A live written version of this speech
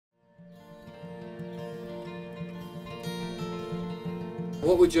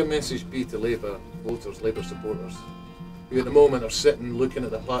What would your message be to Labour voters, Labour supporters, who at the moment are sitting looking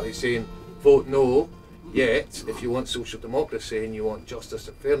at the party saying, vote no, yet if you want social democracy and you want justice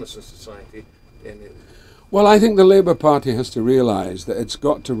and fairness in society, then well, I think the Labour Party has to realise that it's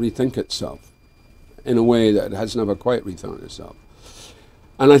got to rethink itself in a way that it has never quite rethought itself.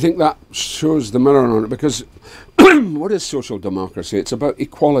 And I think that shows the mirror on it, because what is social democracy? It's about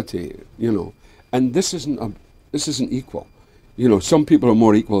equality, you know, and this isn't equal. You know, some people are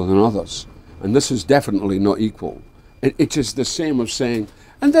more equal than others, and this is definitely not equal. It is the same of saying,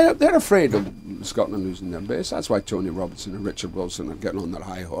 and they're afraid of Scotland losing their base. That's why Tony Robertson and Richard Wilson are getting on their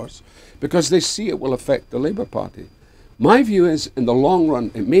high horse, because they see it will affect the Labour Party. My view is, in the long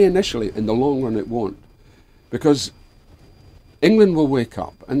run, it may initially, in the long run it won't, because England will wake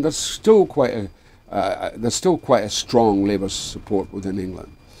up, and there's still quite a strong Labour support within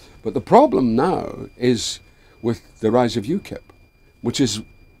England. But the problem now is with the rise of UKIP, which is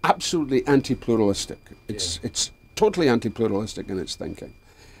absolutely anti-pluralistic. It's totally anti-pluralistic in its thinking.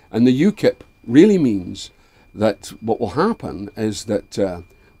 And the UKIP really means that what will happen is that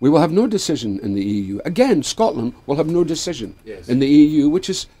we will have no decision in the EU. Again, Scotland will have no decision in the EU, which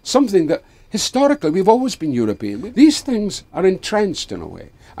is something that historically we've always been European. These things are entrenched in a way,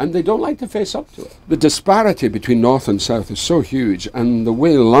 and they don't like to face up to it. The disparity between North and South is so huge, and the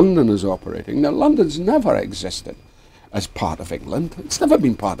way London is operating, now London's never existed as part of England. It's never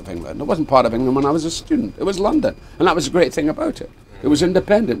been part of England. It wasn't part of England when I was a student. It was London, and that was a great thing about it. It was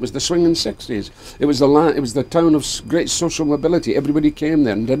independent. It was the swinging 60s. It was the land. It was the town of great social mobility. Everybody came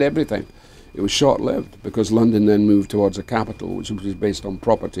there and did everything. It was short-lived, because London then moved towards a capital which was based on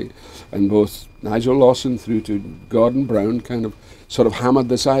property, and both Nigel Lawson through to Gordon Brown kind of sort of hammered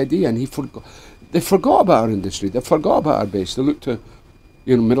this idea, and they forgot about our industry. They forgot about our base. They looked to,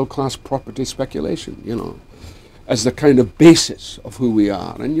 you know, middle-class property speculation, you know, as the kind of basis of who we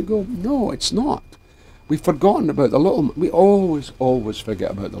are. And you go, no, it's not. We've forgotten about the little man. We always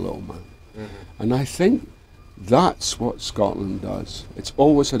forget about the little man. Mm-hmm. And I think that's what Scotland does. It's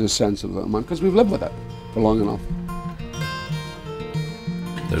always had a sense of the little man, because we've lived with it for long enough.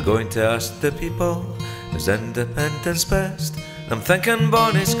 They're going to ask the people, is independence best? I'm thinking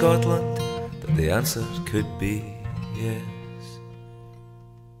bonnie Scotland, but the answer could be yes.